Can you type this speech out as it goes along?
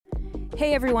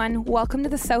Hey everyone, welcome to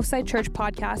the Southside Church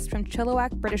podcast from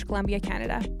Chilliwack, British Columbia,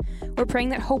 Canada. We're praying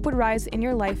that hope would rise in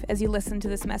your life as you listen to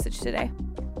this message today.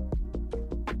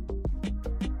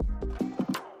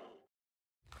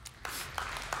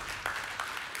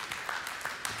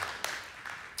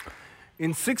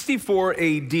 In 64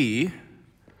 AD,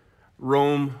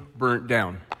 Rome burnt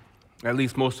down. At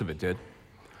least most of it did.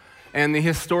 And the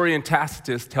historian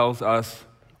Tacitus tells us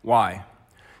why.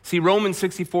 See, Rome in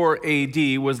 64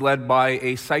 AD was led by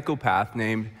a psychopath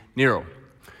named Nero.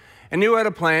 And Nero had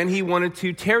a plan. He wanted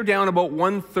to tear down about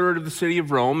 1/3 of the city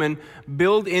of Rome and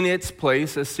build in its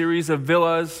place a series of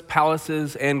villas,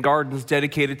 palaces, and gardens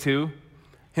dedicated to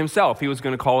himself. He was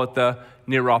going to call it the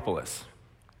Neropolis.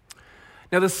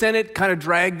 Now, the Senate kind of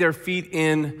dragged their feet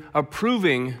in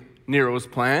approving Nero's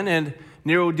plan, and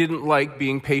Nero didn't like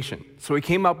being patient. So he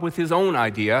came up with his own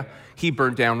idea. He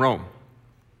burnt down Rome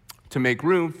to make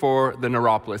room for the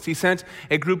Neropolis. He sent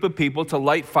a group of people to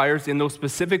light fires in those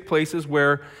specific places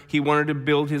where he wanted to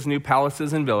build his new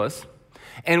palaces and villas.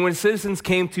 And when citizens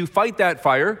came to fight that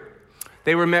fire,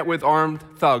 they were met with armed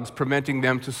thugs, preventing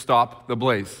them to stop the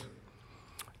blaze.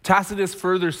 Tacitus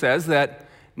further says that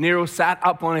Nero sat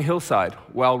up on a hillside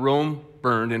while Rome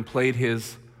burned and played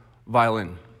his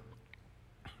violin.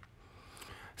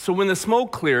 So when the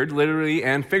smoke cleared, literally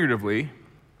and figuratively,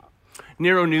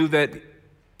 Nero knew that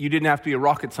you didn't have to be a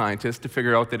rocket scientist to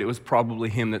figure out that it was probably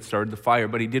him that started the fire,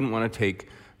 but he didn't want to take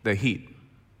the heat.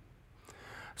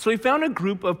 So he found a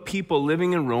group of people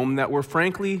living in Rome that were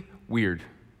frankly weird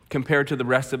compared to the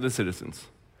rest of the citizens.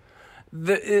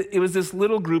 It was this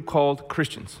little group called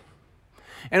Christians.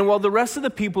 And while the rest of the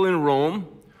people in Rome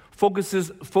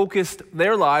focused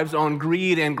their lives on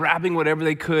greed and grabbing whatever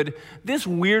they could, this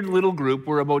weird little group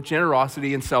were about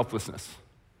generosity and selflessness.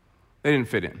 They didn't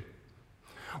fit in.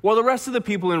 While the rest of the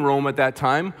people in Rome at that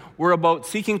time were about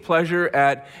seeking pleasure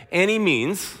at any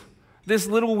means, this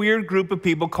little weird group of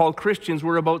people called Christians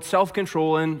were about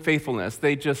self-control and faithfulness.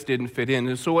 They just didn't fit in.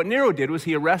 And so what Nero did was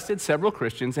he arrested several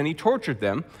Christians and he tortured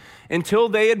them until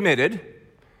they admitted,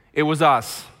 it was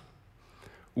us.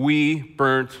 We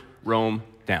burnt Rome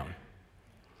down.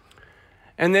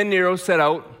 And then Nero set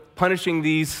out punishing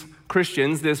these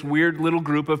Christians, this weird little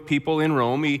group of people in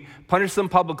Rome. He punished them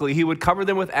publicly. He would cover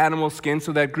them with animal skin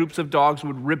so that groups of dogs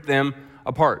would rip them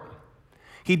apart.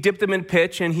 He dipped them in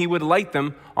pitch and he would light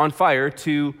them on fire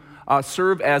to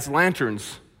serve as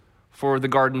lanterns for the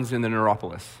gardens in the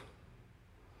Neropolis.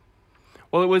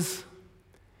 Well, it was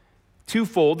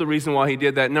twofold, the reason why he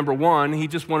did that. Number one, he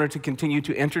just wanted to continue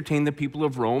to entertain the people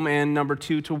of Rome, and number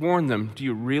two, to warn them, do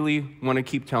you really want to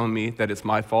keep telling me that it's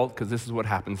my fault? Because this is what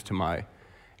happens to my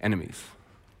enemies.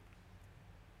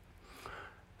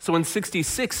 So in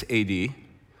 66 AD,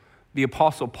 the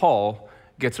Apostle Paul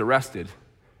gets arrested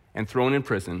and thrown in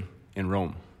prison in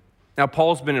Rome. Now,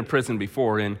 Paul's been in prison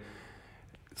before in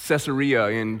Caesarea,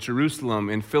 in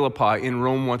Jerusalem, in Philippi, in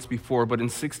Rome once before, but in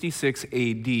 66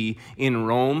 AD in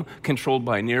Rome, controlled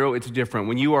by Nero, it's different.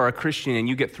 When you are a Christian and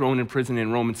you get thrown in prison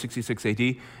in Rome in 66 AD,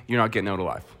 you're not getting out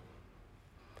alive.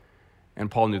 And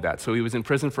Paul knew that. So he was in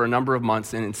prison for a number of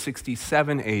months, and in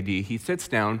 67 AD, he sits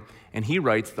down and he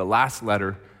writes the last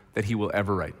letter that he will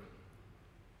ever write.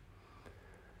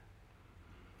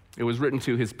 It was written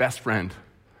to his best friend,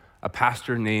 a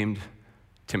pastor named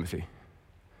Timothy.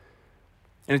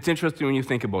 And it's interesting when you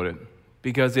think about it,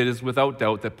 because it is without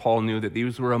doubt that Paul knew that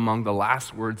these were among the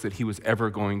last words that he was ever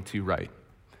going to write.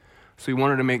 So he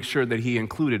wanted to make sure that he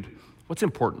included what's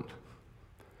important,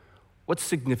 what's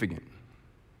significant,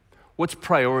 what's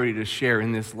priority to share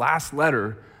in this last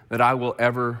letter that I will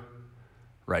ever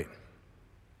write.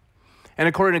 And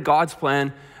according to God's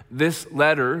plan, this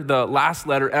letter, the last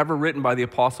letter ever written by the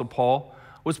Apostle Paul,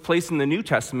 was placed in the New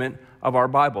Testament of our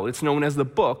Bible. It's known as the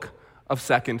book of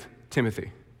 2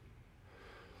 Timothy.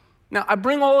 Now, I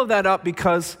bring all of that up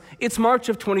because it's March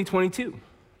of 2022.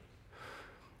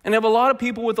 And I have a lot of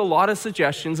people with a lot of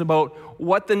suggestions about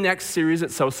what the next series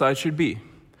at Southside should be.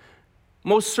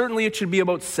 Most certainly it should be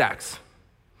about sex.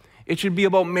 It should be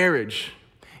about marriage.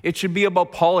 It should be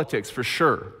about politics for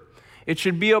sure. It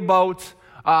should be about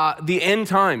the end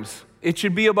times. It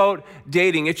should be about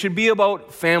dating. It should be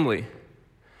about family.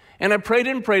 And I prayed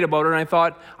about it, and I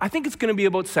thought, I think it's going to be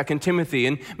about 2 Timothy.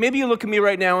 And maybe you look at me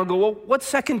right now and go, well,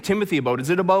 what's 2 Timothy about? Is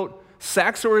it about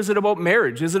sex or is it about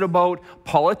marriage? Is it about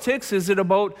politics? Is it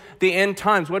about the end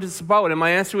times? What it's about? And my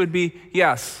answer would be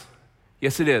yes.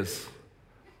 Yes, it is.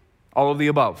 All of the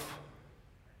above.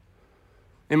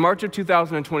 In March of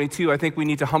 2022, I think we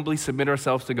need to humbly submit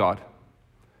ourselves to God.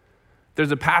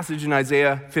 There's a passage in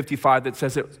Isaiah 55 that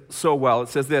says it so well. It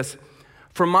says this,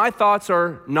 "For my thoughts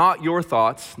are not your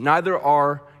thoughts, neither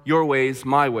are your ways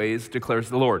my ways, declares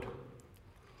the Lord.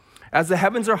 As the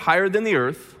heavens are higher than the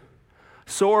earth,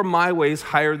 so are my ways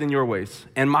higher than your ways,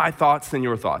 and my thoughts than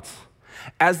your thoughts.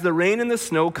 As the rain and the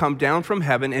snow come down from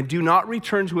heaven and do not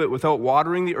return to it without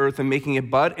watering the earth and making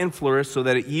it bud and flourish so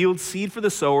that it yields seed for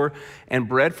the sower and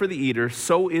bread for the eater,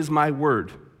 so is my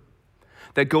word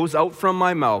that goes out from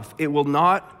my mouth. It will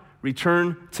not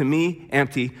return to me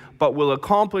empty, but will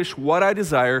accomplish what I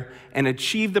desire and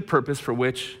achieve the purpose for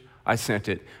which I sent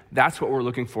it. That's what we're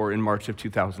looking for in March of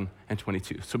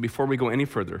 2022. So before we go any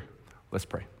further, let's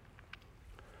pray.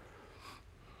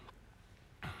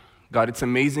 God, it's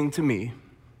amazing to me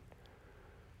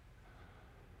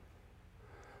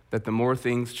that the more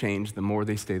things change, the more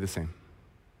they stay the same.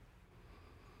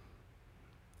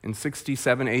 In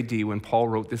 67 AD, when Paul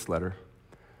wrote this letter,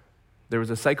 there was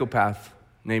a psychopath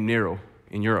named Nero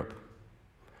in Europe,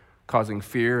 causing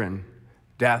fear and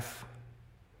death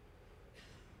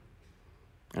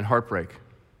and heartbreak.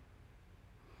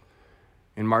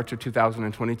 In March of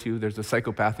 2022, there's a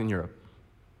psychopath in Europe,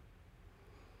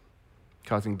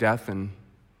 causing death and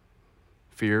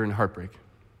fear and heartbreak.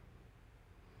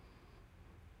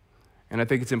 And I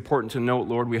think it's important to note,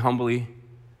 Lord, we humbly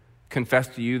confess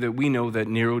to you that we know that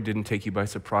Nero didn't take you by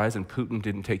surprise, and Putin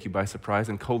didn't take you by surprise,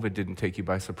 and COVID didn't take you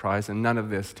by surprise, and none of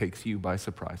this takes you by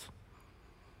surprise.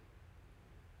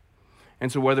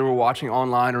 And so whether we're watching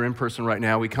online or in person right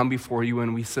now, we come before you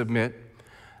and we submit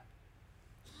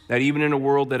that even in a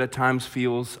world that at times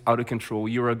feels out of control,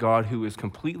 you're a God who is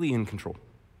completely in control.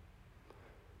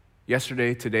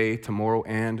 Yesterday, today, tomorrow,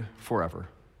 and forever.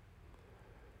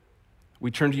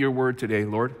 We turn to your word today,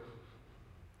 Lord,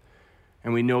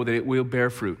 and we know that it will bear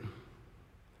fruit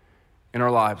in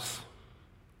our lives,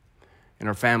 in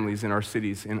our families, in our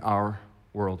cities, in our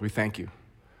world. We thank you.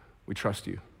 We trust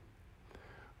you.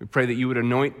 We pray that you would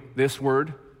anoint this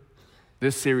word,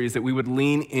 this series, that we would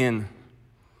lean in,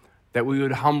 that we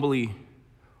would humbly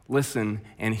listen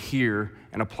and hear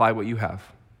and apply what you have.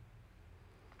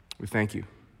 We thank you.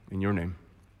 In your name,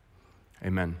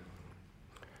 amen.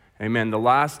 Amen. The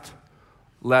last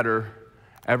letter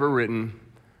ever written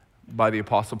by the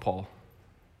Apostle Paul,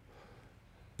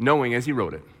 knowing as he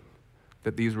wrote it,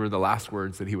 that these were the last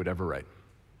words that he would ever write.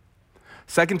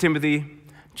 2 Timothy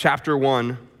chapter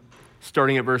 1,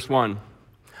 starting at verse 1.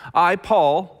 I,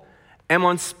 Paul, am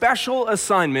on special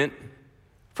assignment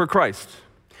for Christ,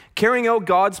 carrying out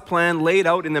God's plan laid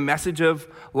out in the message of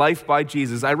life by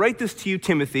Jesus. I write this to you,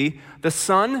 Timothy, the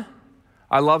son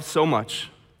I love so much.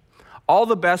 All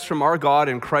the best from our God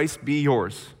and Christ be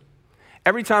yours.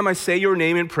 Every time I say your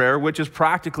name in prayer, which is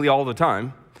practically all the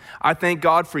time, I thank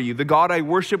God for you, the God I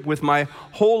worship with my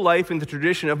whole life in the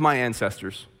tradition of my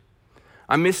ancestors.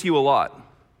 I miss you a lot,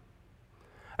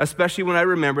 especially when I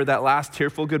remember that last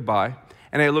tearful goodbye,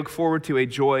 and I look forward to a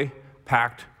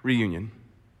joy-packed reunion.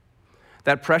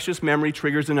 That precious memory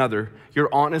triggers another, your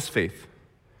honest faith.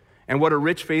 And what a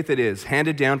rich faith it is,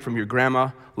 handed down from your grandma,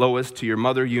 Lois, to your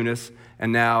mother, Eunice,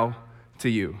 and now to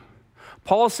you.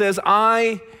 Paul says,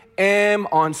 I am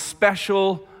on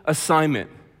special assignment.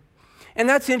 And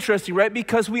that's interesting, right?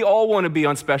 Because we all want to be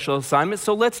on special assignment.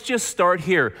 So let's just start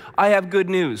here. I have good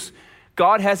news.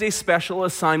 God has a special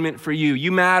assignment for you.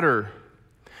 You matter.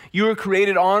 You were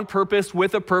created on purpose,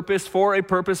 with a purpose, for a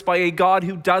purpose, by a God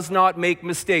who does not make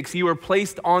mistakes. You were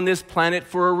placed on this planet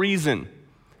for a reason.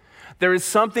 There is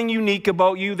something unique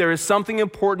about you. There is something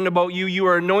important about you. You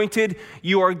are anointed.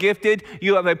 You are gifted.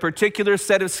 You have a particular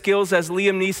set of skills, as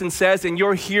Liam Neeson says, and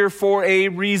you're here for a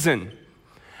reason.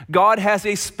 God has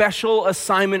a special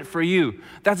assignment for you.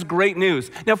 That's great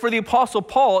news. Now, for the Apostle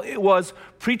Paul, it was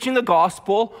preaching the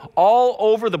gospel all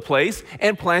over the place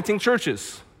and planting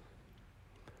churches.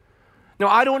 Now,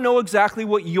 I don't know exactly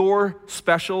what your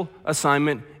special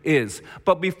assignment is,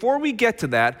 but before we get to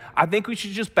that, I think we should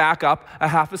just back up a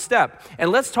half a step. And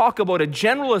let's talk about a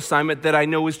general assignment that I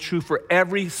know is true for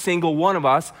every single one of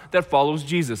us that follows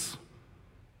Jesus.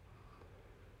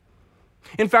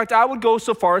 In fact, I would go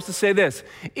so far as to say this.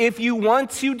 If you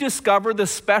want to discover the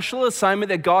special assignment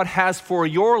that God has for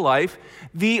your life,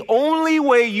 the only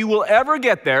way you will ever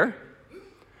get there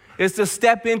is to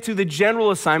step into the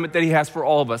general assignment that he has for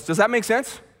all of us. Does that make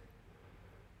sense?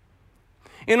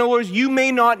 In other words, you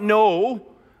may not know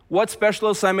what special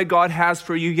assignment God has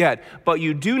for you yet, but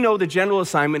you do know the general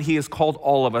assignment he has called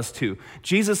all of us to.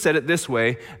 Jesus said it this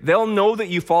way, they'll know that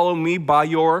you follow me by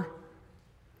your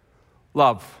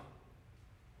love.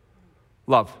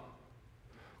 Love.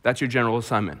 That's your general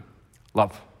assignment.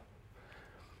 Love.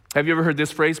 Have you ever heard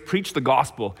this phrase? Preach the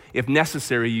gospel. If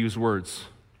necessary, use words.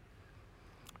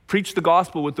 Preach the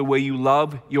gospel with the way you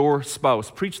love your spouse.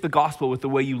 Preach the gospel with the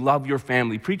way you love your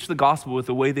family. Preach the gospel with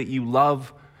the way that you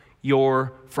love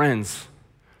your friends.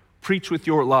 Preach with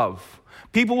your love.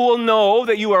 People will know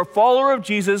that you are a follower of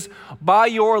Jesus by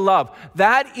your love.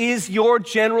 That is your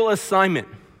general assignment.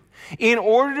 In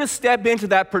order to step into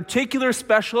that particular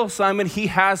special assignment he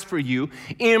has for you,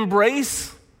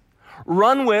 embrace,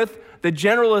 run with the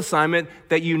general assignment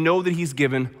that you know that he's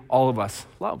given all of us: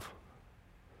 love.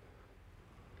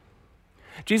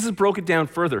 Jesus broke it down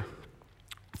further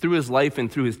through his life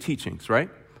and through his teachings, right?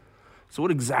 So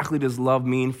what exactly does love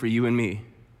mean for you and me?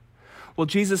 Well,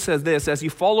 Jesus says this: as you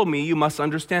follow me, you must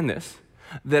understand this,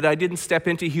 that I didn't step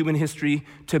into human history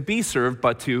to be served,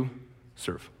 but to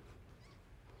serve.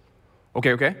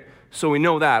 Okay? So we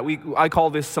know that. I call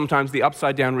this sometimes the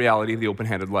upside-down reality of the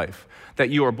open-handed life, that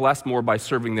you are blessed more by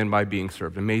serving than by being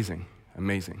served. Amazing.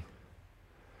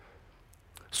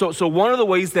 So one of the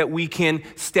ways that we can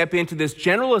step into this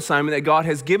general assignment that God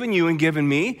has given you and given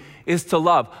me is to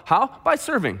love. How? By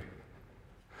serving.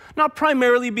 Not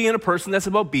primarily being a person that's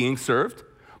about being served,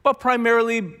 but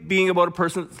primarily being about a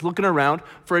person that's looking around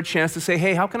for a chance to say,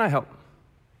 hey, how can I help?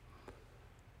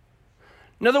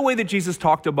 Another way that Jesus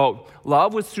talked about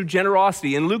love was through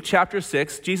generosity. In Luke chapter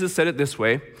 6, Jesus said it this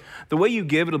way: the way you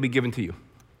give, it'll be given to you.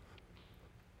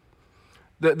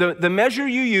 The measure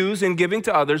you use in giving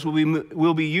to others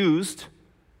will be used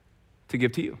to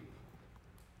give to you.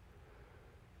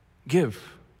 Give.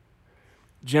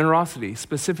 Generosity,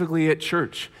 specifically at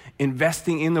church,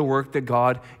 investing in the work that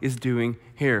God is doing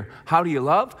here. How do you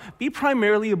love? Be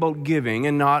primarily about giving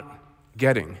and not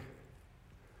getting.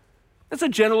 That's a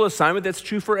general assignment that's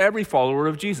true for every follower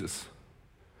of Jesus.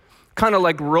 Kind of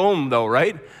like Rome, though,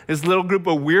 right? This little group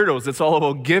of weirdos that's all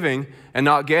about giving and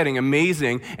not getting.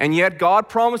 Amazing. And yet God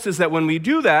promises that when we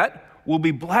do that, we'll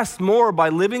be blessed more by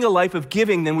living a life of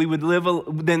giving than we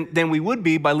would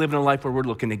be by living a life where we're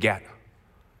looking to get.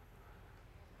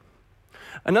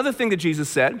 Another thing that Jesus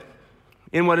said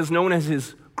in what is known as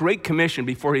his Great Commission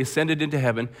before he ascended into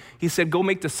heaven, he said, go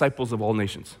make disciples of all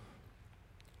nations.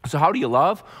 So how do you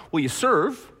love? Well, you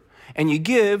serve, and you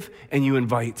give, and you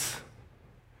invite.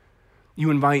 You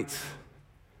invite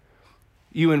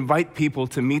people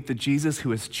to meet the Jesus who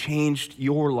has changed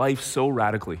your life so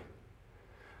radically.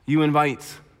 You invite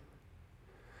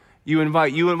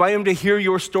them to hear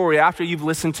your story after you've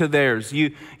listened to theirs.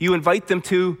 You invite them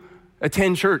to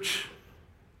attend church.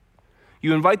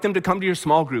 You invite them to come to your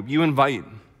small group. You invite.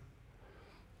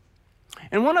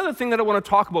 And one other thing that I want to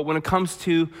talk about when it comes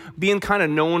to being kind of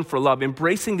known for love,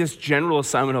 embracing this general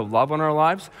assignment of love on our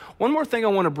lives, one more thing I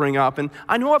want to bring up, and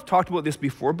I know I've talked about this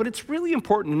before, but it's really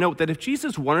important to note that if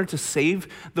Jesus wanted to save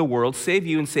the world, save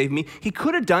you and save me, he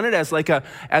could have done it as like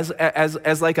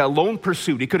a lone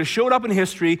pursuit. He could have showed up in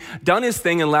history, done his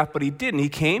thing and left, but he didn't. He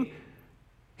came,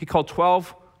 he called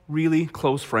 12 really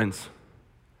close friends.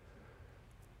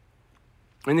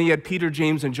 And then he had Peter,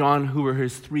 James, and John, who were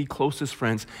his 3 closest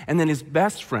friends. And then his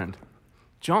best friend,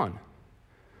 John.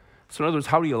 So in other words,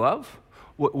 how do you love?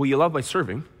 Well, you love by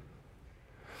serving.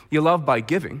 You love by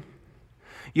giving.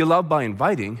 You love by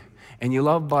inviting. And you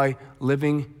love by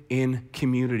living in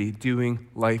community, doing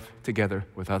life together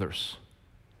with others.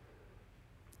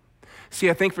 See,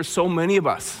 I think for so many of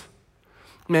us,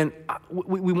 man,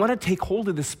 we want to take hold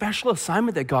of the special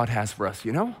assignment that God has for us,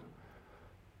 you know?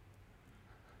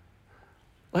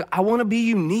 Like, I want to be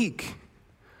unique.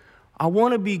 I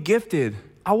want to be gifted.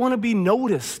 I want to be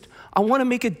noticed. I want to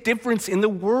make a difference in the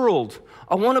world.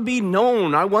 I want to be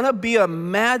known. I want to be a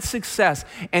mad success.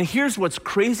 And here's what's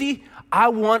crazy. I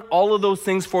want all of those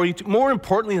things for you too. More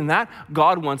importantly than that,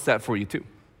 God wants that for you too.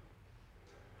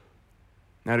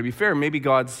 Now, to be fair, maybe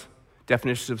God's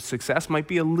definition of success might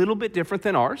be a little bit different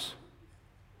than ours.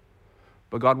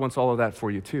 But God wants all of that for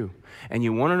you too. And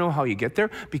you want to know how you get there?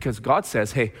 Because God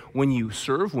says, hey, when you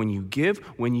serve, when you give,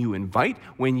 when you invite,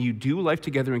 when you do life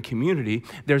together in community,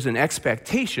 there's an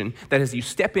expectation that as you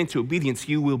step into obedience,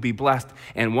 you will be blessed.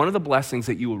 And one of the blessings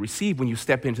that you will receive when you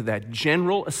step into that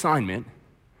general assignment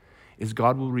is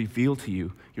God will reveal to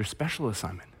you your special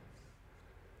assignment.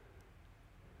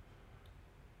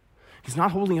 He's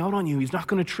not holding out on you. He's not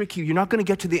going to trick you. You're not going to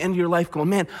get to the end of your life going,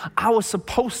 man, I was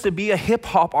supposed to be a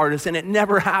hip-hop artist and it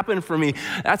never happened for me.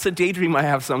 That's a daydream I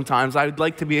have sometimes. I would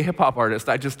like to be a hip-hop artist.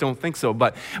 I just don't think so.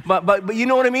 But you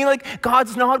know what I mean? Like,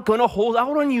 God's not going to hold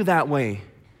out on you that way.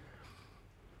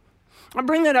 I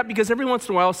bring that up because every once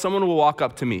in a while, someone will walk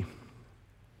up to me.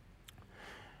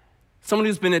 Someone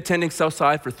who's been attending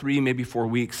Southside for 3, maybe 4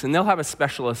 weeks, and they'll have a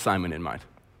special assignment in mind.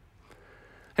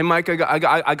 Hey, Mike,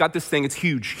 I got this thing. It's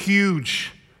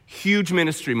huge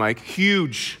ministry, Mike,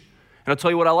 huge. And I'll tell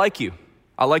you what, I like you.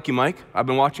 I like you, Mike. I've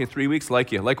been watching you 3 weeks.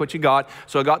 Like you. Like what you got.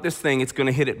 So I got this thing. It's going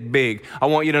to hit it big. I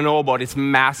want you to know about it. It's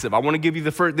massive. I want to give you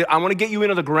I want to get you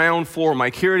into the ground floor,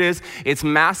 Mike. Here it is. It's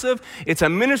massive. It's a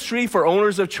ministry for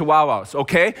owners of chihuahuas,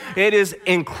 okay? It is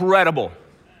incredible.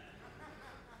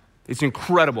 It's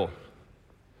incredible.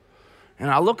 And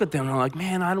I look at them and I'm like,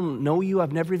 man, I don't know you.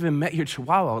 I've never even met your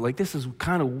chihuahua. Like, this is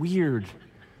kind of weird.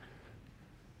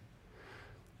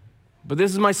 But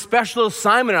this is my special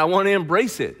assignment. I want to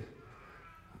embrace it.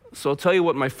 So I'll tell you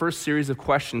what my first series of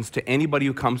questions to anybody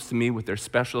who comes to me with their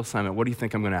special assignment, what do you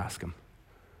think I'm going to ask them?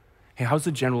 Hey, how's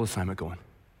the general assignment going?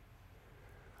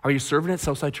 Are you serving at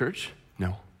Southside Church?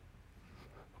 No.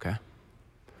 Okay.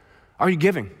 Are you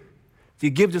giving? Do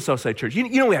you give to Southside Church? You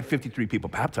know we had 53 people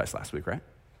baptized last week, right?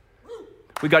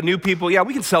 We got new people. Yeah,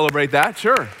 we can celebrate that,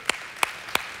 sure.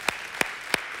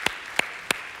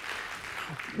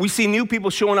 We see new people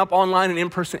showing up online and in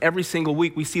person every single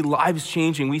week. We see lives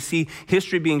changing. We see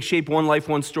history being shaped one life,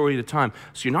 one story at a time.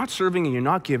 So you're not serving and you're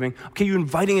not giving. Okay, you're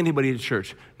inviting anybody to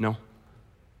church? No.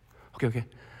 Okay.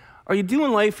 Are you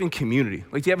doing life in community?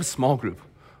 Like, do you have a small group?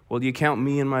 Well, do you count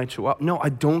me and my chihuahua? No, I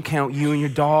don't count you and your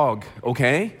dog,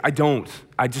 okay? I don't.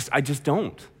 I just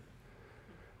don't. Do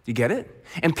you get it?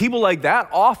 And people like that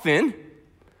often,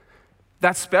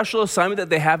 that special assignment that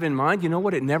they have in mind, you know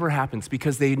what? It never happens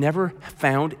because they never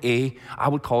found I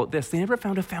would call it this, they never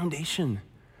found a foundation.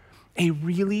 A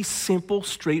really simple,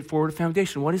 straightforward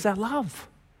foundation. What is that? Love.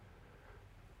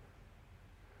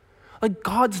 Like,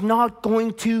 God's not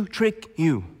going to trick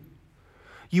you.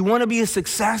 You want to be a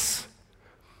success?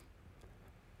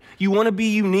 You want to be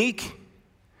unique?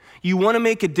 You want to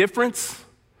make a difference?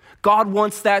 God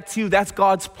wants that too. That's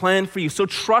God's plan for you. So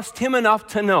trust Him enough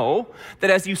to know that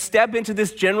as you step into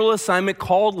this general assignment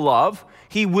called love,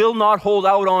 He will not hold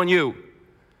out on you.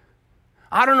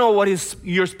 I don't know what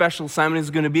your special assignment is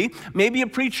going to be. Maybe a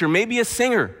preacher, maybe a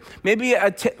singer,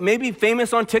 maybe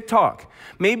famous on TikTok,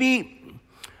 maybe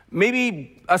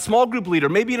a small group leader,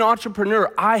 maybe an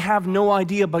entrepreneur. I have no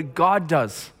idea, but God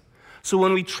does. So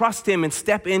when we trust Him and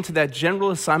step into that general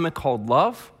assignment called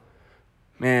love,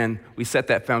 man, we set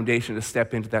that foundation to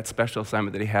step into that special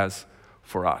assignment that He has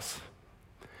for us.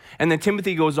 And then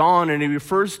Timothy goes on and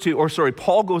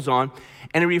Paul goes on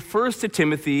and he refers to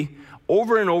Timothy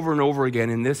over and over and over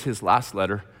again in his last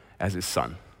letter, as his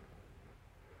son.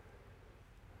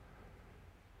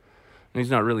 And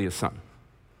he's not really his son.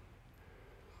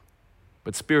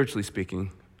 But spiritually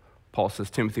speaking, Paul says,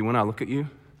 Timothy, when I look at you,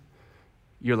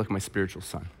 you're like my spiritual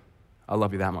son. I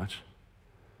love you that much.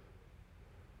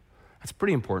 That's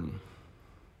pretty important.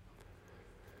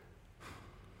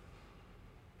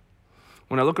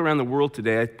 When I look around the world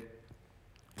today, I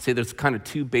say there's kind of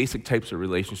two basic types of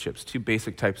relationships, two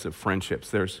basic types of friendships.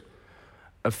 There's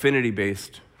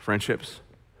affinity-based friendships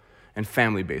and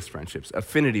family-based friendships.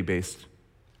 Affinity-based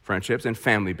friendships and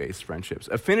family-based friendships.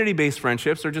 Affinity-based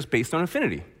friendships are just based on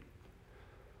affinity.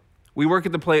 We work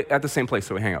at the same place,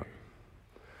 so we hang out.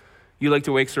 You like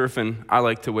to wake surf and I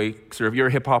like to wake surf. You're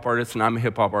a hip-hop artist and I'm a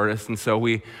hip-hop artist, and so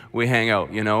we hang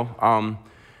out, you know.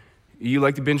 You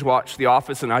like to binge watch The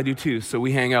Office and I do too, so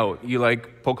we hang out. You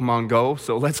like Pokemon Go,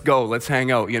 so let's go, let's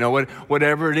hang out, you know,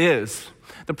 whatever it is.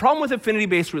 The problem with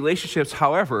affinity-based relationships,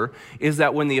 however, is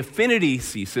that when the affinity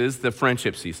ceases, the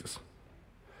friendship ceases.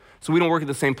 So we don't work at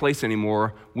the same place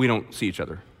anymore, we don't see each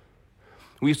other.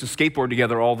 We used to skateboard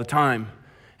together all the time.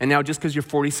 And now just because you're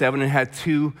 47 and had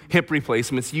 2 hip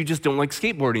replacements, you just don't like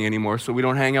skateboarding anymore, so we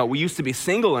don't hang out. We used to be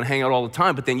single and hang out all the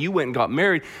time, but then you went and got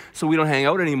married, so we don't hang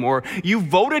out anymore. You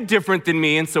voted different than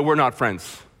me, and so we're not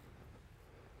friends.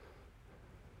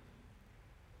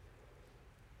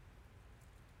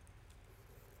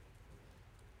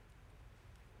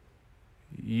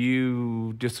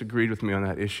 You disagreed with me on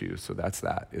that issue, so that's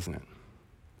that, isn't it?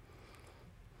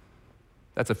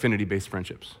 That's affinity-based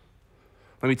friendships.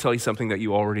 Let me tell you something that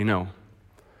you already know.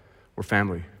 We're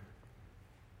family.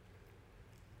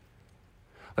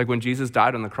 Like when Jesus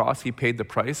died on the cross, He paid the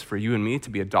price for you and me to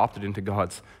be adopted into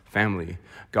God's family.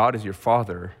 God is your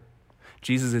father.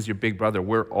 Jesus is your big brother.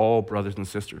 We're all brothers and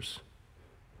sisters.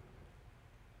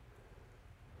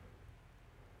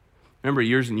 Remember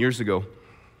years and years ago,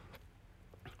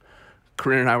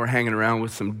 Corinne and I were hanging around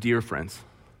with some dear friends,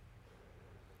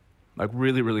 like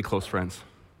really, really close friends.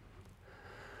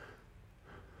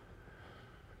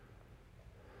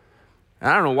 And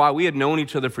I don't know why, we had known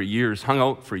each other for years, hung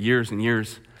out for years and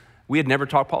years. We had never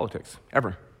talked politics,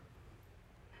 ever.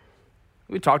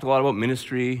 We talked a lot about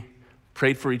ministry,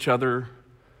 prayed for each other,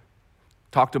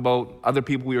 talked about other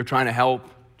people we were trying to help,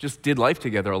 just did life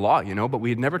together a lot, you know, but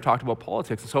we had never talked about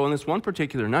politics. And so on this one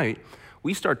particular night,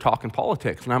 we start talking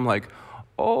politics, and I'm like,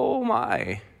 oh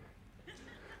my.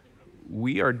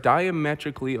 we are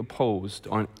diametrically opposed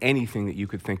on anything that you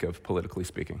could think of, politically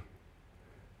speaking.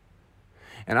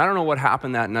 And I don't know what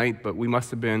happened that night, but we must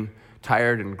have been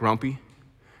tired and grumpy,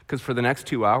 because for the next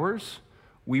 2 hours,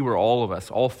 we were all of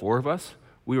us, all four of us,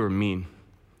 we were mean.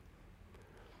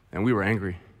 And we were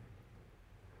angry.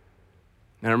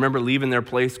 And I remember leaving their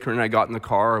place, Kurt and I got in the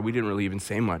car, we didn't really even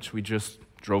say much, we just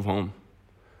drove home.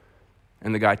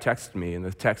 And the guy texted me, and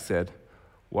the text said,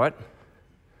 "What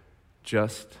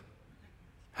just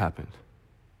happened?"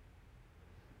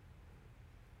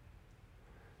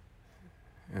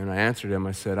 And I answered him,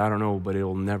 I said, "I don't know, but it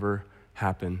will never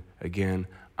happen again.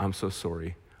 I'm so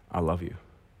sorry. I love you."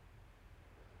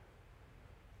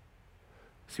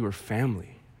 See, we're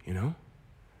family, you know?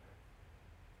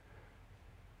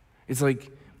 It's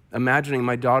like imagining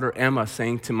my daughter Emma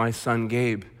saying to my son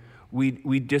Gabe,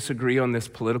 we disagree on this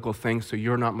political thing, so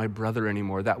you're not my brother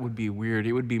anymore. That would be weird.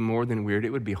 It would be more than weird.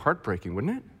 It would be heartbreaking,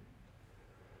 wouldn't it?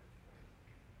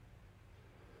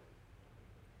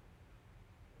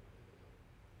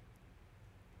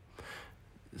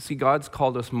 See, God's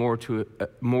called us more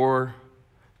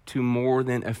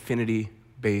than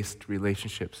affinity-based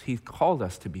relationships. He called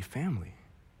us to be family.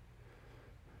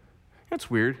 That's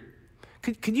weird.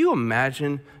 Could you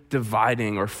imagine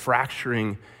dividing or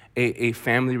fracturing a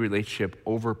family relationship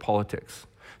over politics?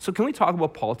 So can we talk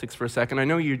about politics for a second? I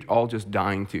know you're all just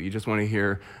dying to. You just want to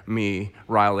hear me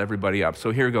rile everybody up.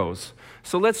 So here goes.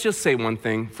 So let's just say one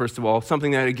thing, first of all,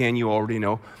 something that, again, you already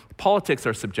know. Politics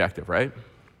are subjective, right?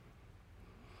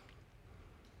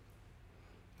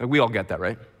 Like, we all get that,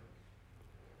 right?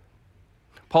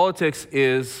 Politics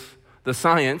is the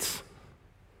science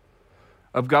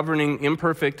of governing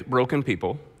imperfect, broken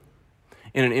people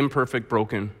in an imperfect,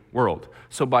 broken world.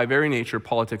 So by very nature,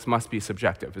 politics must be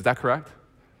subjective. Is that correct?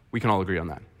 We can all agree on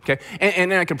that, okay?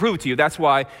 And I can prove it to you. That's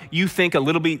why you think a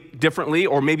little bit differently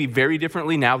or maybe very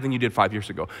differently now than you did 5 years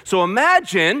ago. So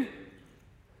imagine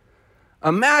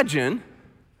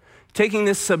taking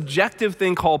this subjective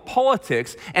thing called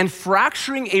politics and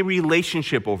fracturing a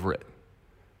relationship over it.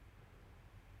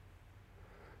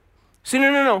 See,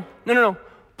 no.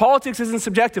 Politics isn't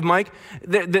subjective, Mike.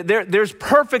 There's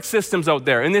perfect systems out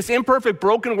there. In this imperfect,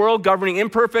 broken world governing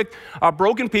imperfect,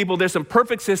 broken people, there's some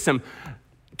perfect system.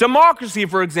 Democracy,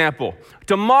 for example.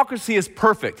 Democracy is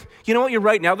perfect. You know what? You're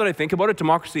right. Now that I think about it,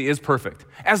 democracy is perfect.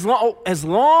 As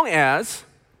long as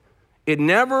it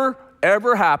never,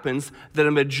 ever happens that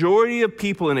a majority of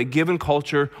people in a given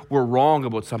culture were wrong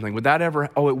about something. Would that ever?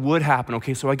 Oh, it would happen.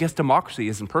 Okay, so I guess democracy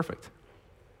isn't perfect.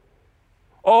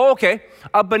 Oh, okay.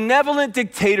 A benevolent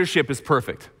dictatorship is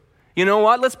perfect. You know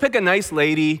what? Let's pick a nice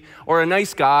lady or a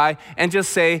nice guy and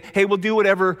just say, hey, we'll do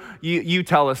whatever you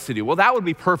tell us to do. Well, that would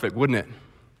be perfect, wouldn't it?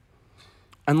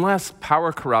 Unless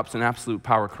power corrupts and absolute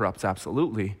power corrupts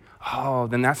absolutely,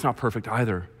 then that's not perfect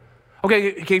either.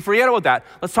 Okay, forget about that.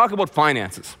 Let's talk about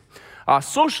finances.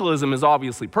 Socialism is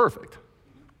obviously perfect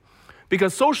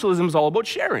because socialism is all about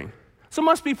sharing. So it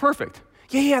must be perfect.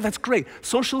 Yeah, that's great.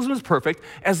 Socialism is perfect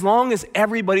as long as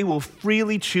everybody will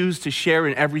freely choose to share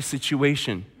in every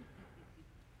situation.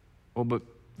 Oh, but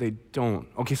they don't.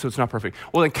 Okay, so it's not perfect.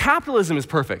 Well, then capitalism is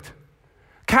perfect.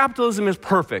 Capitalism is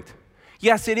perfect.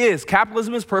 Yes, it is.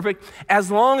 Capitalism is perfect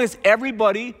as long as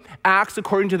everybody acts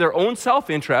according to their own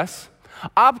self-interests,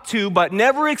 up to but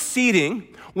never exceeding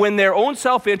when their own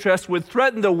self-interest would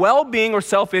threaten the well-being or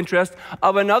self-interest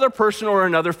of another person or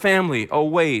another family. Oh,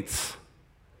 wait.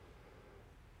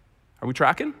 Are we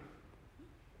tracking?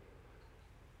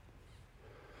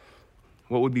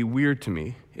 What would be weird to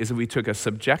me is if we took a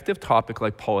subjective topic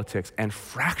like politics and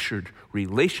fractured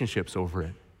relationships over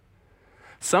it.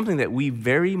 Something that we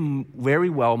very, very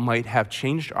well might have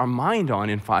changed our mind on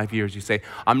in 5 years. You say,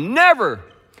 I'm never,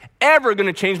 ever going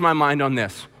to change my mind on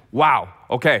this. Wow,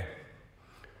 okay.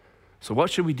 So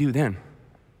what should we do then?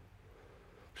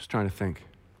 Just trying to think.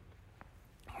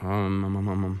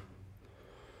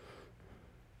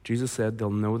 Jesus said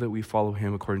they'll know that we follow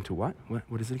him according to what?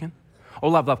 What is it again? Oh,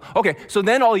 love. Okay, so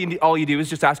then all you do is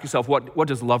just ask yourself, what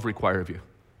does love require of you?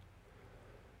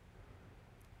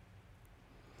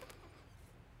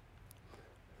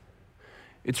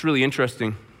 It's really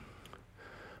interesting.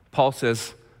 Paul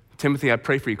says, Timothy, I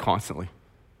pray for you constantly.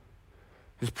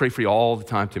 Just pray for you all the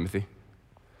time, Timothy. You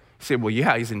say, well,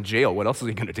 yeah, he's in jail. What else is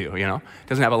he going to do, you know?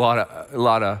 Doesn't have a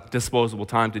lot of disposable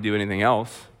time to do anything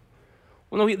else.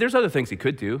 Well, no, there's other things he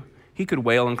could do. He could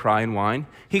wail and cry and whine.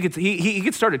 He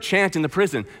could start a chant in the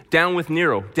prison, down with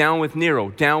Nero, down with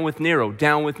Nero, down with Nero,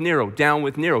 down with Nero, down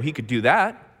with Nero. He could do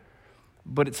that,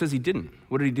 but it says he didn't.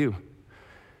 What did he do?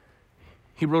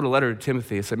 He wrote a letter to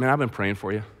Timothy and said, man, I've been praying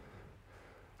for you.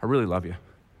 I really love you.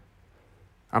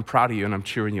 I'm proud of you and I'm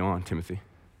cheering you on, Timothy.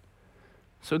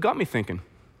 So it got me thinking.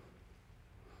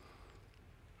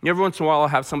 Every once in a while I'll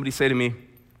have somebody say to me,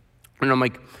 and I'm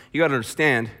like, you got to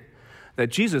understand that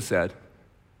Jesus said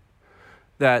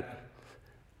that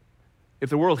if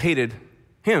the world hated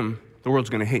him, the world's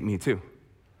going to hate me too.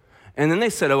 And then they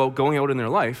said about going out in their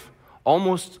life,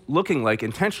 almost looking like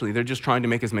intentionally they're just trying to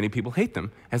make as many people hate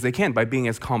them as they can by being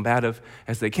as combative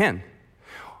as they can.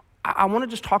 I want to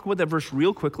just talk about that verse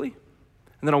real quickly,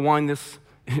 and then I'll wind this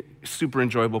super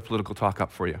enjoyable political talk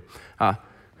up for you.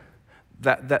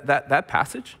 That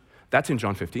passage, that's in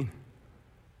John 15.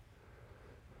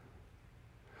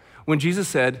 When Jesus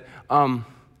said,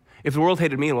 if the world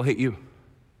hated me, it will hate you.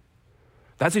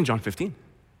 That's in John 15.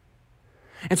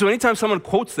 And so anytime someone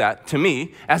quotes that to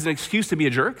me as an excuse to be a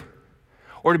jerk,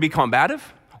 or to be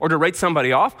combative, or to write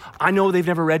somebody off, I know they've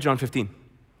never read John 15.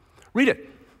 Read it.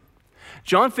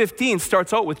 John 15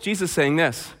 starts out with Jesus saying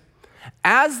this,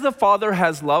 as the Father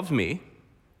has loved me,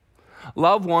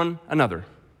 love one another.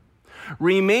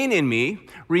 Remain in me,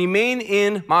 remain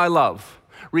in my love.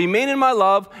 Remain in my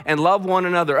love and love one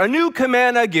another. A new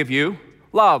command I give you,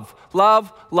 love,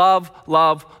 love, love,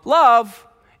 love, love.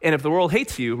 And if the world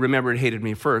hates you, remember it hated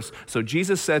me first. So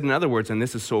Jesus said, in other words, and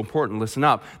this is so important, listen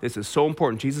up, this is so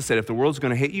important. Jesus said, if the world's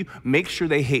going to hate you, make sure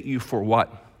they hate you for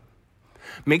what?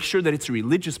 Make sure that it's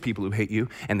religious people who hate you,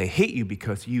 and they hate you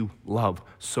because you love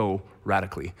so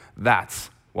radically. That's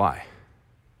why.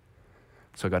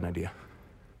 So I got an idea.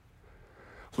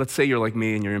 Let's say you're like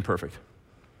me and you're imperfect.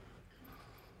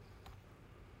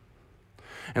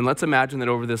 And let's imagine that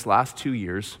over this last 2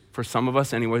 years, for some of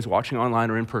us anyways, watching online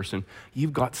or in person,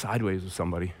 you've got sideways with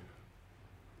somebody.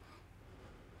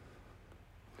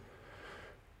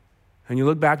 And you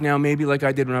look back now, maybe like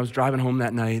I did when I was driving home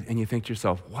that night, and you think to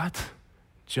yourself, what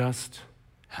just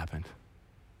happened?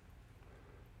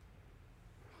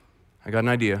 I got an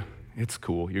idea. It's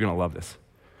cool. You're going to love this.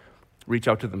 Reach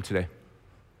out to them today.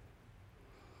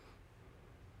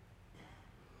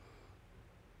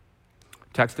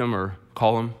 Text them or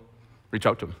call them, reach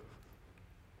out to them.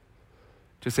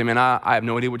 Just say, man, I have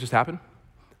no idea what just happened,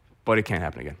 but it can't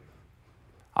happen again.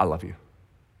 I love you,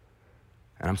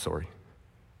 and I'm sorry.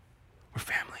 We're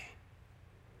family.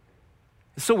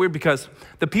 It's so weird because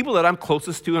the people that I'm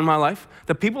closest to in my life,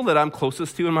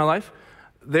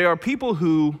 they are people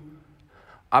who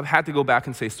I've had to go back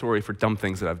and say sorry for dumb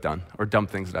things that I've done or dumb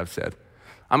things that I've said.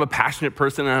 I'm a passionate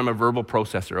person and I'm a verbal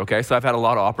processor, okay? So I've had a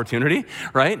lot of opportunity,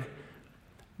 right?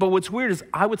 But what's weird is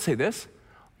I would say this,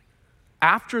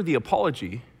 after the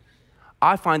apology,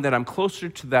 I find that I'm closer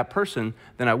to that person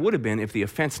than I would have been if the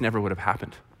offense never would have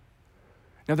happened.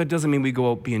 Now that doesn't mean we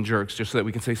go out being jerks just so that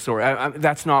we can say sorry.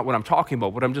 That's not what I'm talking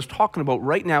about. What I'm just talking about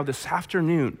right now this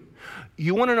afternoon,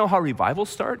 you want to know how revivals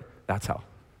start? That's how.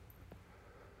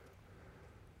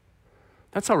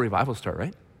 That's how revivals start,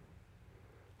 right?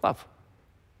 Love.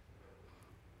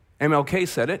 MLK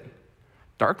said it.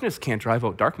 Darkness can't drive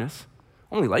out darkness.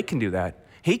 Only light can do that.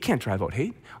 Hate can't drive out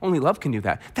hate. Only love can do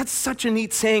that. That's such a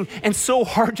neat saying and so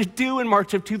hard to do in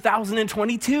March of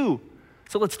 2022.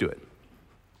 So let's do it.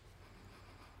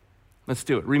 Let's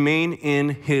do it. Remain in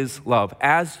his love.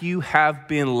 As you have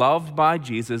been loved by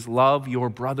Jesus, love your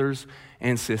brothers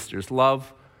and sisters.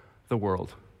 Love the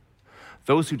world.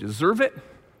 Those who deserve it,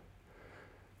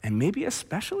 and maybe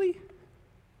especially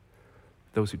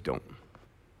those who don't.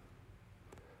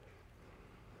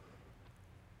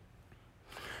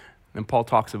 And Paul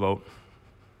talks about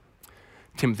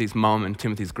Timothy's mom and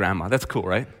Timothy's grandma. That's cool,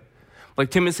 right? Like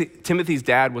Timothy's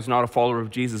dad was not a follower of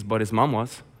Jesus, but his mom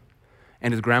was,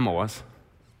 and his grandma was.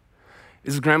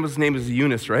 His grandma's name is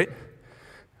Eunice, right?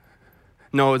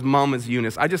 No, his mom is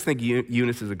Eunice. I just think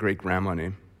Eunice is a great grandma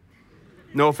name.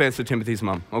 No offense to Timothy's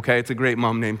mom, okay? It's a great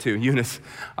mom name too, Eunice.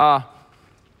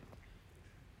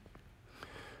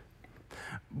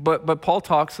 But Paul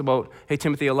talks about, hey,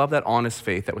 Timothy, I love that honest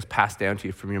faith that was passed down to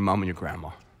you from your mom and your grandma.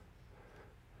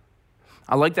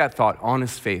 I like that thought,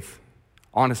 honest faith.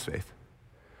 Honest faith.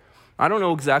 I don't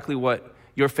know exactly what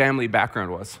your family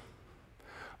background was,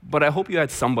 but I hope you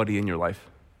had somebody in your life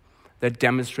that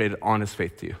demonstrated honest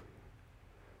faith to you.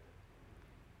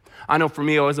 I know for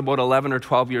me, I was about 11 or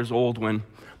 12 years old when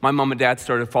my mom and dad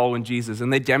started following Jesus,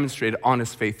 and they demonstrated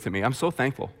honest faith to me. I'm so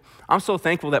thankful. I'm so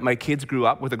thankful that my kids grew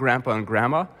up with a grandpa and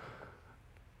grandma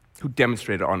who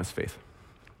demonstrated honest faith.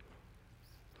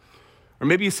 Or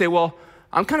maybe you say, well,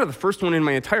 I'm kind of the first one in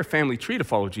my entire family tree to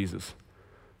follow Jesus.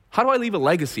 How do I leave a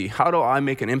legacy? How do I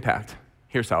make an impact?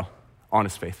 Here's how.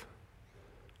 Honest faith.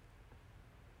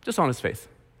 Just honest faith.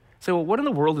 Say, well, what in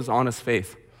the world is honest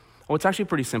faith? Oh, it's actually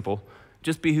pretty simple.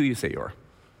 Just be who you say you are.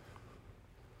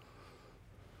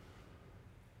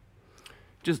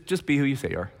 Just be who you say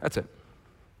you are. That's it.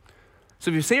 So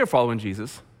if you say you're following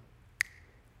Jesus,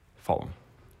 follow him.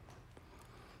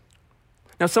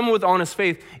 Now, someone with honest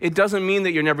faith, it doesn't mean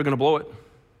that you're never going to blow it.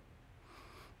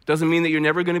 It doesn't mean that you're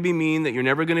never going to be mean, that you're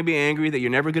never going to be angry, that you're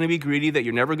never going to be greedy, that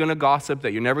you're never going to gossip,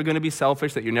 that you're never going to be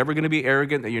selfish, that you're never going to be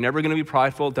arrogant, that you're never going to be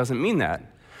prideful. It doesn't mean that.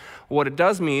 What it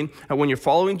does mean, and when you're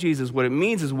following Jesus, what it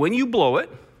means is when you blow it,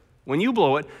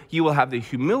 you will have the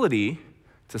humility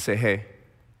to say, hey,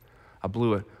 I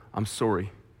blew it. I'm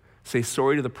sorry. Say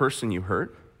sorry to the person you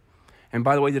hurt. And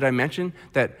by the way, did I mention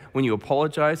that when you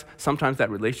apologize, sometimes that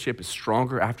relationship is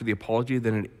stronger after the apology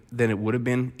than it would have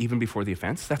been even before the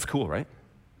offense? That's cool, right?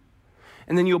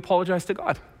 And then you apologize to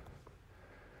God.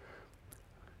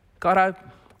 God,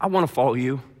 I want to follow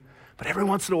you, but every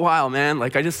once in a while, man,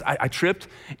 like I tripped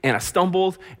and I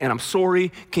stumbled and I'm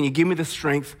sorry. Can you give me the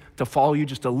strength to follow you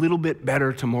just a little bit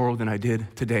better tomorrow than I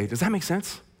did today? Does that make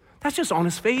sense? That's just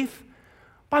honest faith.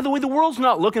 By the way, the world's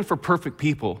not looking for perfect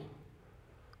people,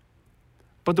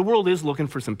 but the world is looking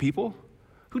for some people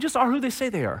who just are who they say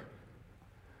they are.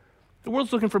 The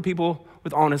world's looking for people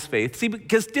with honest faith. See,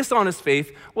 because dishonest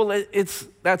faith, well,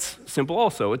 that's simple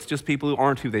also. It's just people who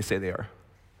aren't who they say they are.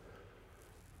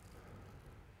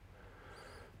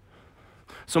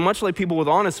 So much like people with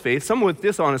honest faith, some with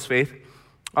dishonest faith,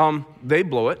 they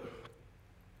blow it.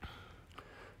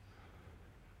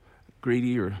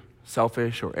 Greedy or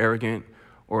selfish or arrogant,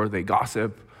 or they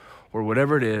gossip, or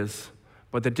whatever it is.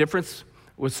 But the difference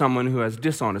with someone who has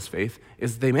dishonest faith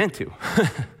is they meant to.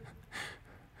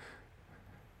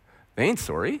 They ain't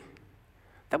sorry.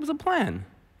 That was a plan.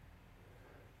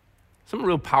 Something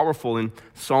real powerful in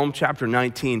Psalm chapter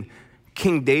 19.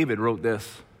 King David wrote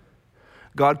this: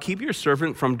 God, keep your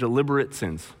servant from deliberate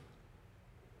sins.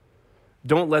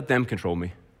 Don't let them control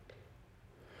me.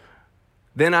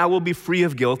 Then I will be free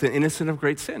of guilt and innocent of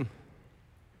great sin.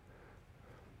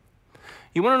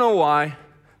 You want to know why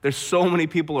there's so many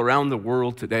people around the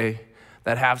world today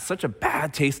that have such a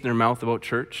bad taste in their mouth about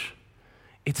church?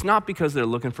 It's not because they're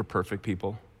looking for perfect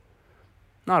people.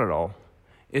 Not at all.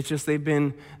 It's just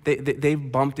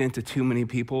they've bumped into too many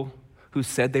people who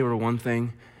said they were one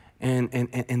thing and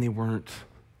they weren't.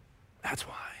 That's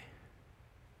why.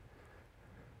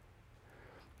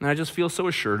 And I just feel so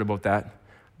assured about that.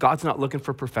 God's not looking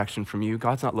for perfection from you.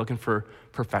 God's not looking for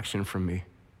perfection from me.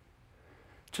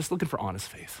 Just looking for honest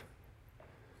faith.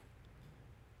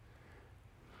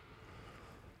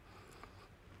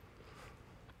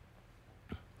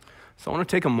 So I want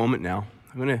to take a moment now.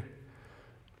 You're going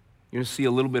to see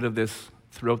a little bit of this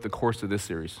throughout the course of this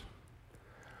series.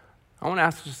 I want to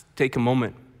ask you to just take a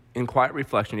moment in quiet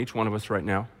reflection, each one of us right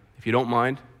now. If you don't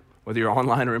mind, whether you're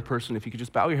online or in person, if you could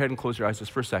just bow your head and close your eyes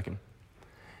just for a second.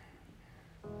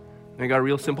 And I got a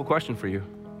real simple question for you.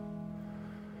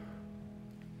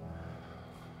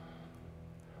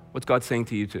 What's God saying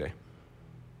to you today?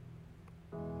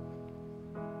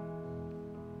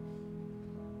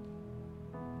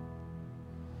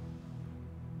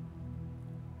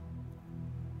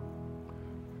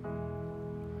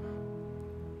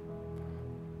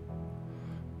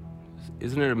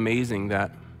 Isn't it amazing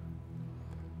that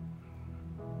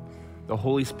the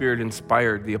Holy Spirit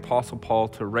inspired the Apostle Paul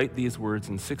to write these words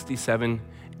in 67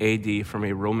 AD from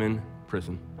a Roman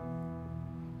prison?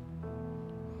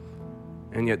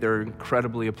 And yet they're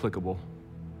incredibly applicable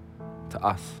to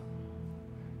us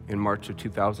in March of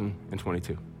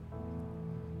 2022.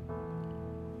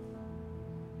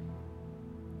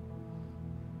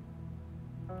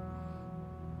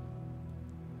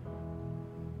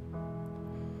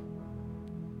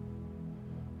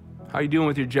 How are you doing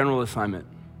with your general assignment?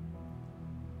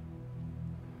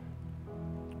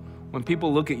 When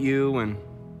people look at you and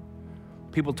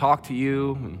people talk to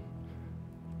you and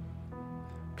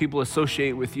people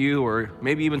associate with you or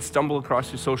maybe even stumble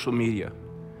across your social media,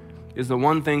 is the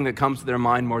one thing that comes to their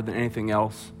mind more than anything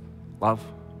else love?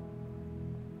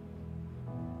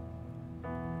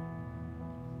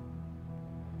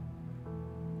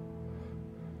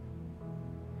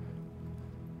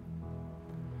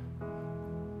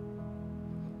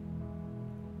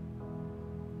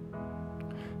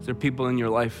 Is there people in your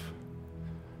life,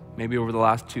 maybe over the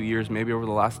last 2 years, maybe over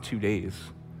the last 2 days,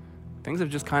 things have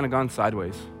just kind of gone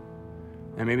sideways?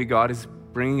 And maybe God is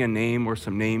bringing a name or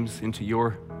some names into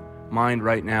your mind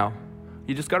right now.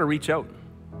 You just got to reach out.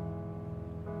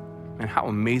 And how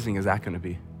amazing is that going to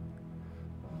be?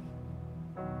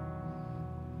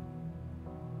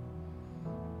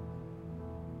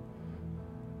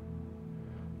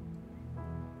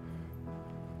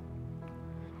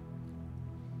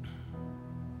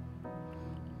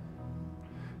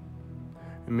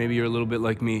 And maybe you're a little bit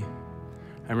like me.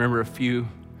 I remember a few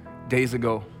days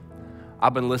ago,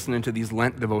 I've been listening to these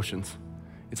Lent devotions.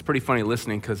 It's pretty funny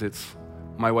listening because it's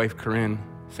my wife, Corinne,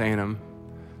 saying them.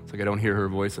 It's like I don't hear her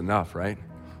voice enough, right?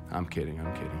 I'm kidding.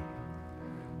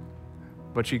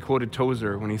 But she quoted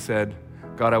Tozer when he said,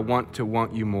 God, I want to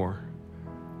want you more.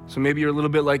 So maybe you're a little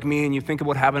bit like me and you think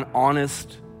about having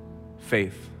honest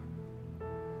faith.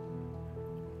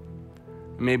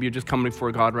 Maybe you're just coming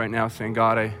before God right now saying,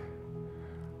 God,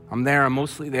 I'm there, I'm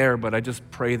mostly there, but I just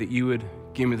pray that you would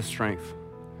give me the strength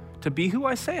to be who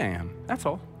I say I am. That's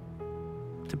all.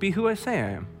 To be who I say I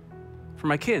am. For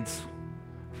my kids,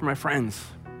 for my friends,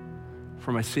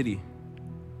 for my city.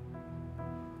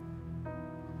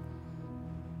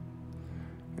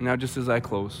 And now just as I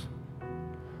close,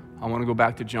 I want to go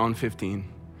back to John 15.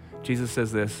 Jesus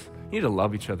says this, you need to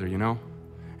love each other, you know?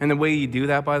 And the way you do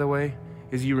that, by the way,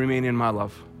 is you remain in my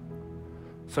love.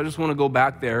 So I just want to go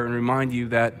back there and remind you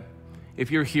that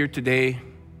if you're here today,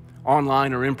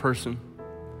 online or in person,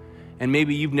 and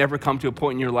maybe you've never come to a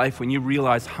point in your life when you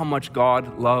realize how much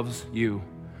God loves you.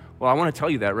 Well, I want to tell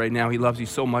you that right now. He loves you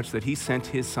so much that he sent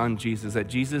his son, Jesus, that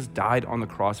Jesus died on the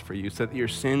cross for you so that your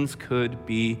sins could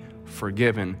be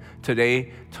forgiven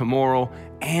today, tomorrow,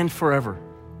 and forever.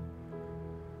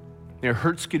 Your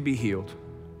hurts could be healed.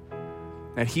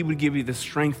 That he would give you the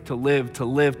strength to live,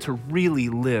 to really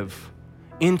live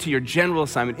into your general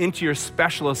assignment, into your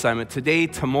special assignment today,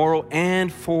 tomorrow,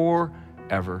 and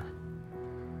forever.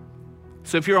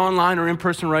 So if you're online or in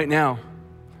person right now,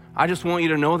 I just want you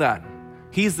to know that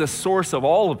he's the source of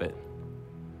all of it.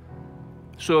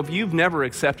 So if you've never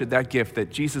accepted that gift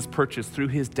that Jesus purchased through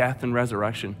his death and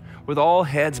resurrection, with all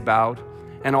heads bowed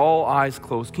and all eyes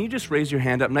closed, can you just raise your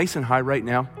hand up nice and high right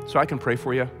now so I can pray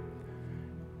for you?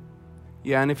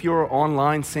 Yeah, and if you're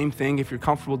online, same thing. If you're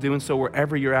comfortable doing so,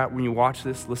 wherever you're at when you watch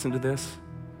this, listen to this.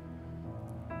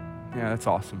 Yeah, that's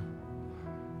awesome.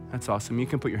 That's awesome. You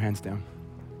can put your hands down.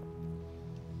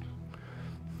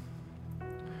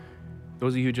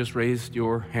 Those of you who just raised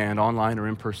your hand online or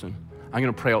in person, I'm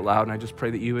going to pray out loud, and I just pray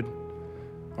that you would,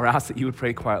 or ask that you would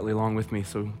pray quietly along with me.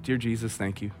 So, dear Jesus,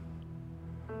 thank you.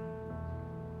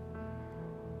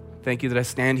 Thank you that I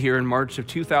stand here in March of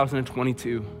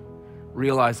 2022,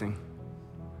 realizing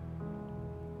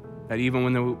that even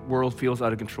when the world feels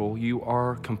out of control, you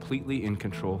are completely in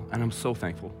control, and I'm so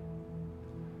thankful.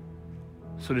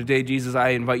 So today, Jesus, I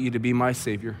invite you to be my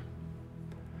Savior.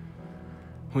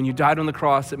 When you died on the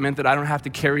cross, it meant that I don't have to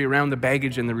carry around the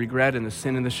baggage and the regret and the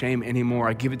sin and the shame anymore.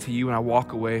 I give it to you and I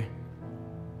walk away.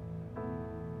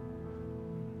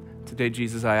 Today,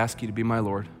 Jesus, I ask you to be my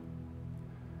Lord,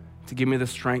 to give me the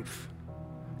strength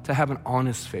to have an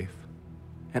honest faith,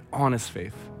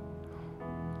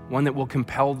 one that will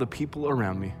compel the people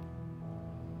around me,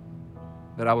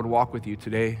 that I would walk with you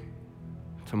today,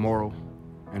 tomorrow,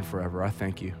 and forever. I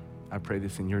thank you. I pray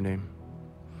this in your name.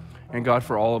 And God,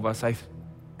 for all of us, I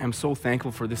am so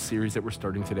thankful for this series that we're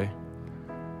starting today,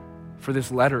 for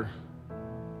this letter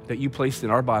that you placed in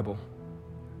our Bible,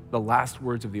 the last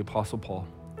words of the Apostle Paul.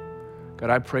 God,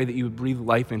 I pray that you would breathe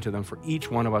life into them for each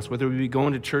one of us, whether we be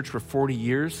going to church for 40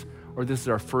 years or this is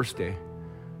our first day.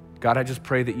 God, I just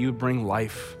pray that you would bring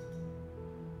life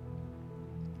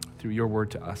through your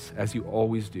word to us, as you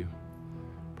always do.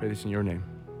 Pray this in your name.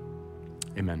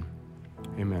 Amen.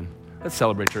 Amen. Let's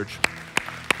celebrate, church.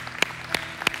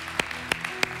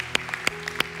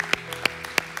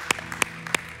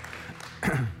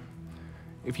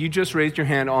 If you just raised your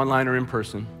hand online or in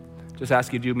person, just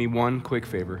ask you to do me one quick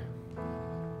favor.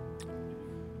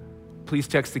 Please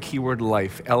text the keyword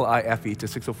LIFE, L-I-F-E, to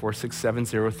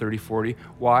 604-670-3040.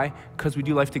 Why? Because we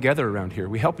do life together around here.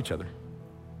 We help each other.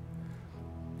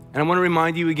 And I want to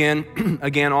remind you again,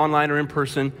 online or in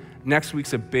person, next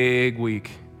week's a big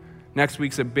week. Next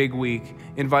week's a big week.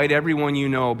 Invite everyone you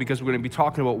know, because we're going to be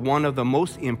talking about one of the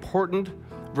most important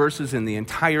verses in the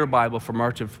entire Bible for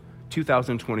March of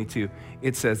 2022.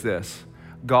 It says this: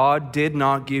 God did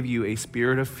not give you a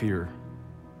spirit of fear,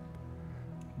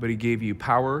 but he gave you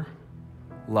power,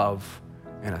 love,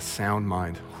 and a sound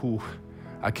mind. Whew,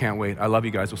 I can't wait. I love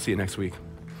you guys. We'll see you next week.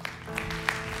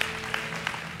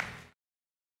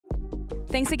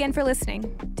 Thanks again for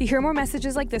listening. To hear more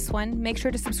messages like this one, make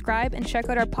sure to subscribe and check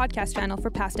out our podcast channel for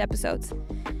past episodes.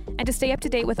 And to stay up to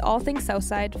date with all things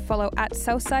Southside, follow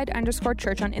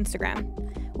 @Southside_Church on Instagram.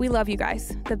 We love you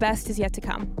guys. The best is yet to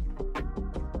come.